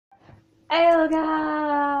Hello guys!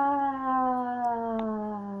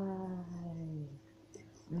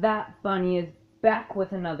 That bunny is back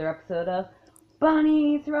with another episode of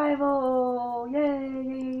Bunny's Rival! Yay,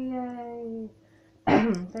 yay, yay!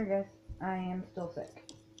 Sorry guys, I am still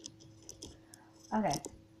sick. Okay,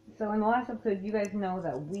 so in the last episode you guys know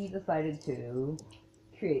that we decided to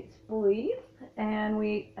create Spleef, and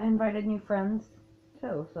we invited new friends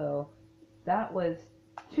too, so that was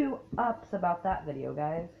 2 ups about that video,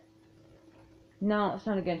 guys. Now it's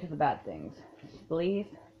time to get into the bad things. Spleef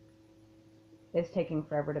is taking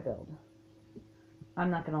forever to build. I'm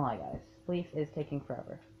not gonna lie, guys. Spleef is taking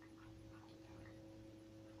forever.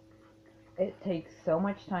 It takes so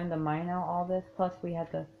much time to mine out all this, plus we had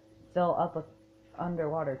to fill up a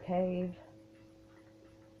underwater cave.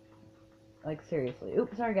 Like, seriously.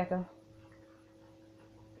 Oops, sorry, Gecko.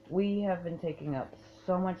 We have been taking up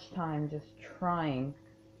so much time just trying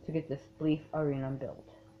to get this Spleef arena built.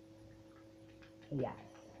 Yes.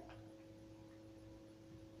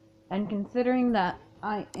 And considering that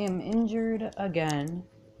I am injured again,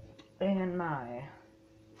 and my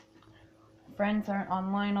friends aren't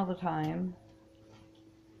online all the time,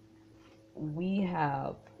 we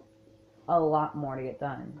have a lot more to get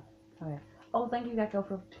done. Okay. Oh, thank you, Gecko,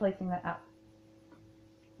 for placing that out.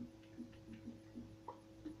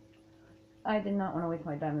 I did not want to waste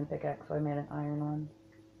my diamond pickaxe, so I made an iron one.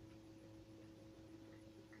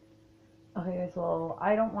 Okay, guys, well,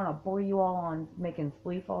 I don't want to bore you all on making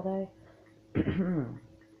Spleef all day.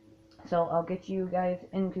 So I'll get you guys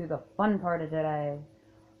into the fun part of today.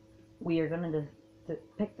 We are going to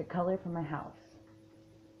pick the color for my house.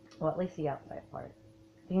 Well, at least the outside part.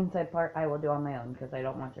 The inside part I will do on my own, because I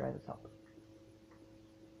don't want your guys' help.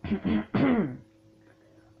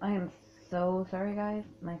 I am so sorry, guys.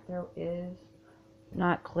 My throat is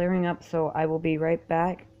not clearing up, so I will be right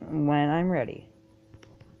back when I'm ready.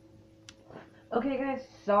 Okay, guys,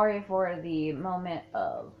 sorry for the moment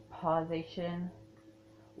of pausation.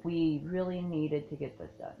 We really needed to get this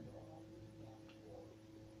done.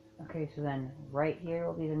 Okay, so then right here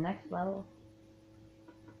will be the next level.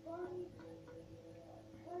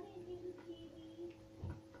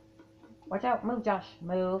 Watch out, move, Josh,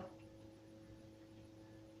 move.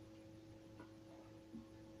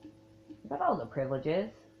 You got all the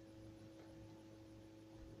privileges.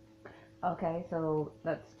 Okay, so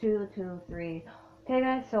that's 2, 2, 3. Okay,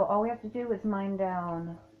 guys, so all we have to do is mine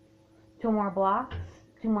down 2 more blocks,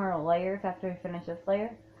 2 more layers after we finish this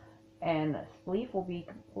layer, and Spleef will be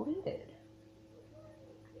completed.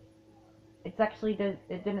 It's actually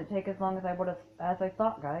it didn't take as long as I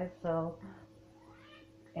thought, guys. So,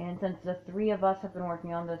 and since the 3 of us have been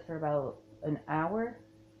working on this for about an hour,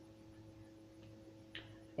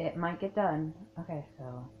 it might get done. Okay,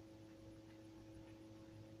 so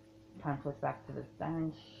time to switch back to this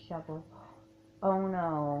diamond shovel. Oh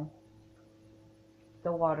no,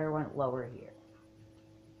 the water went lower here.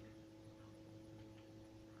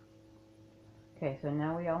 Okay, so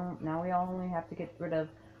now we only have to get rid of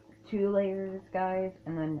 2 layers, guys,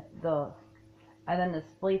 and then the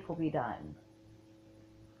Spleef will be done.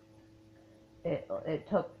 It's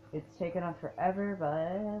taken us forever,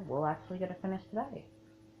 but we'll actually get it finished today.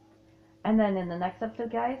 And then in the next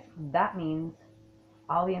episode, guys, that means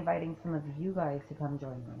I'll be inviting some of you guys to come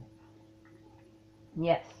join me.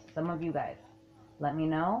 Yes, some of you guys. Let me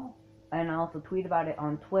know, and I'll also tweet about it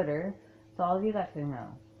on Twitter, so all of you guys can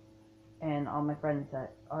know. And all my friends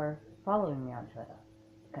that are following me on Twitter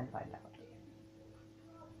can find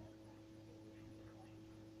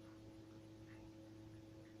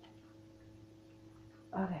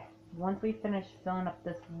out. Okay, once we finish filling up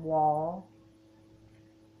this wall.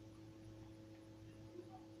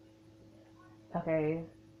 Okay.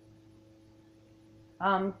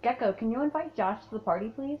 Gecko, can you invite Josh to the party,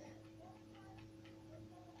 please?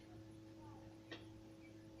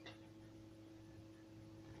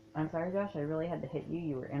 I'm sorry, Josh, I really had to hit you.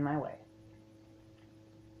 You were in my way.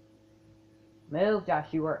 Move, Josh,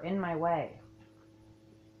 you are in my way.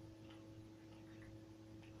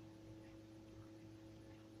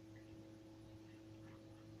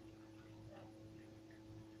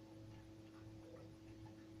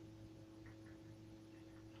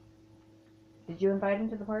 Did you invite him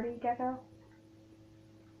to the party, Gecko?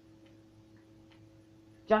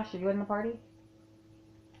 Josh, are you in the party?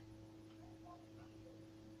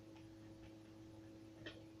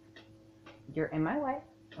 You're in my way.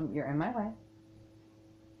 You're in my way.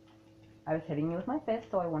 I was hitting you with my fist,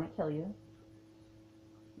 so I wouldn't kill you.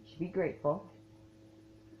 You should be grateful.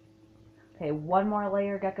 Okay, 1 more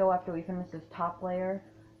layer, Gecko, after we finish this top layer,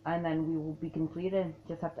 and then we will be completed.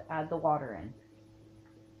 Just have to add the water in.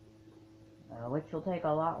 which will take a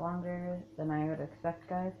lot longer than I would expect,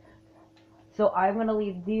 guys. So I'm going to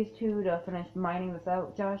leave these two to finish mining this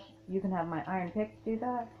out. Josh, you can have my iron pick to do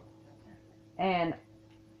that. And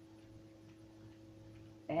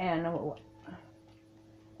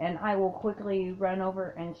I will quickly run over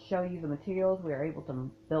and show you the materials we are able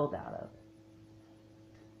to build out of.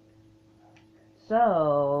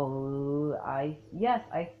 So, I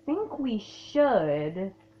think we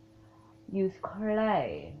should use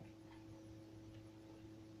clay.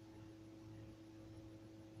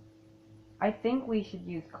 I think we should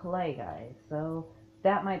use clay, guys. So,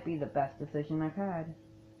 that might be the best decision I've had.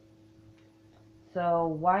 So,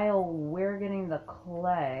 while we're getting the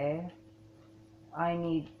clay, I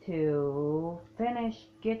need to finish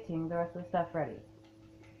getting the rest of the stuff ready.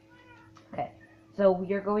 Okay, so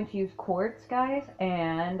we are going to use quartz, guys,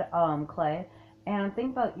 and clay. And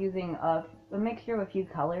think about using a mixture of a few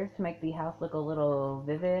colors to make the house look a little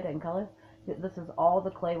vivid and color. This is all the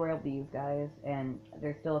clay we're able to use, guys, and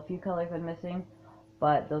there's still a few colors I'm missing,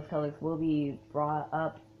 but those colors will be brought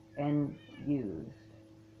up and used.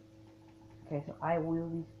 Okay, so I will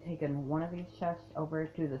be taking one of these chests over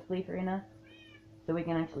to the sleep arena, so we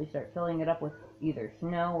can actually start filling it up with either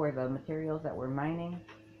snow or the materials that we're mining.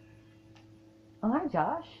 Oh, hi,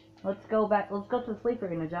 Josh. Let's go back. Let's go to the sleep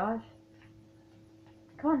arena, Josh.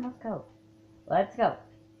 Come on, let's go. Let's go.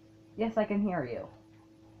 Yes, I can hear you.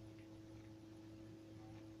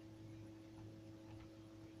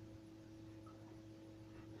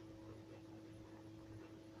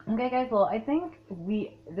 Okay, guys, well, I think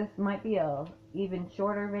this might be a even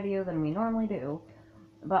shorter video than we normally do,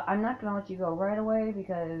 but I'm not going to let you go right away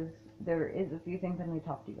because there is a few things I need to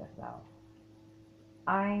talk to you guys about.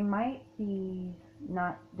 I might be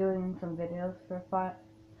not doing some videos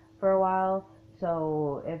for a while,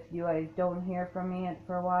 so if you guys don't hear from me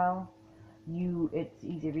for a while, it's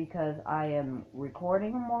either because I am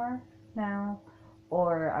recording more now,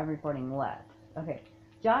 or I'm recording less. Okay,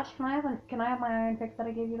 Josh, can I have my iron pick that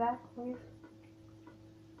I gave you back, please?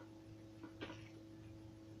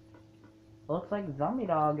 Looks like Zombie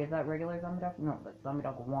Dog. Is that regular Zombie Dog? No, that's Zombie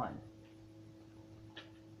Dog 1.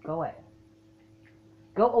 Go away.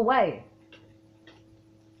 Go away!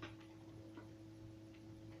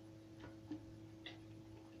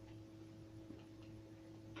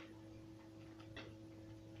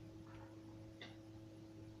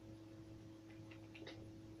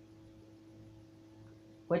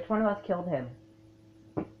 Which one of us killed him?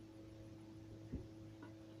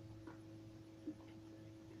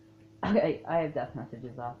 Okay, I have death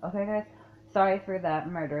messages off. Okay, guys. Sorry for that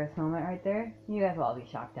murderous moment right there. You guys will all be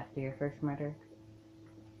shocked after your first murder.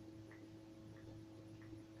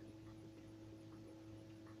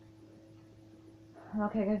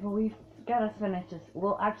 Okay, guys, well, we've got to finish this.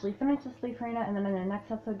 We'll actually finish the sleep arena, and then in the next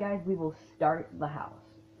episode, guys, we will start the house.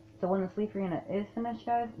 So when the sleep arena is finished,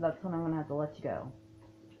 guys, that's when I'm going to have to let you go.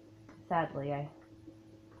 Sadly,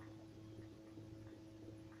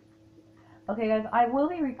 Okay, guys, I will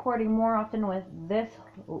be recording more often with this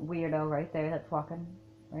weirdo right there that's walking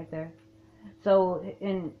right there. So,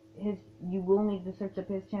 you will need to search up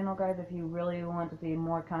his channel, guys, if you really want to see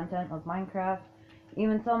more content of Minecraft.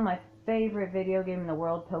 Even some of my favorite video game in the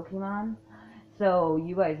world, Pokemon. So,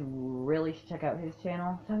 you guys really should check out his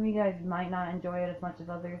channel. Some of you guys might not enjoy it as much as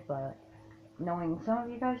others, but knowing some of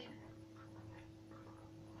you guys...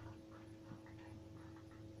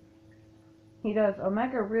 He does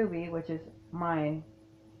Omega Ruby, which is my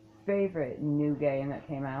favorite new game that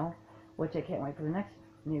came out, which I can't wait for the next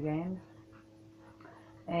new game.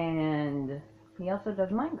 And he also does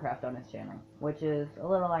Minecraft on his channel, which is a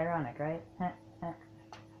little ironic, right?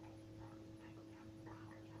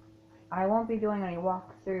 I won't be doing any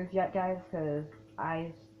walkthroughs yet, guys, because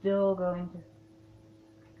I'm still going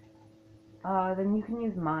to... then you can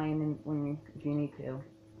use mine if you need to.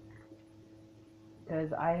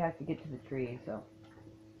 Because I have to get to the tree, so...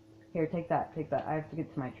 Here, take that. I have to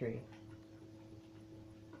get to my tree.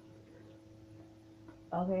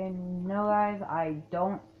 Okay, no guys, I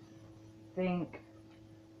don't think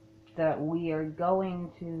that we are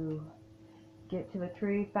going to get to the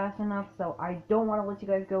tree fast enough, so I don't want to let you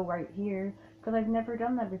guys go right here, because I've never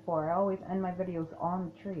done that before. I always end my videos on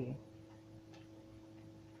the tree.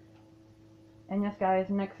 And yes guys,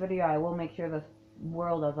 next video I will make sure this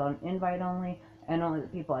world is on invite only, and only the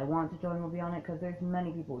people I want to join will be on it, because there's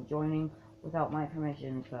many people joining without my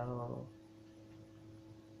permission, so...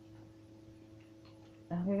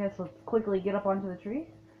 Okay guys, let's quickly get up onto the tree,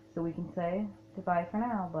 so we can say goodbye for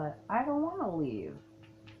now, but I don't want to leave.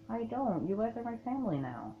 I don't. You guys are my family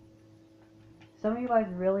now. Some of you guys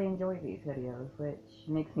really enjoy these videos, which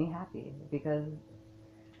makes me happy, because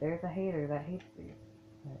There's a hater that hates these.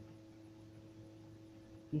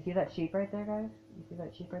 You see that sheep right there, guys? You see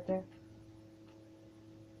that sheep right there?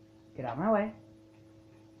 Get out of my way.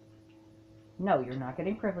 No, you're not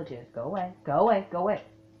getting privileges. Go away. Go away. Go away.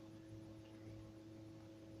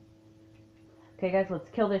 Okay, guys, let's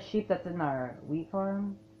kill this sheep that's in our wheat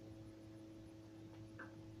farm.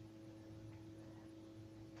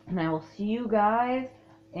 And I will see you guys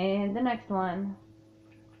in the next one.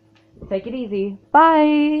 Take it easy.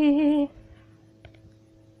 Bye!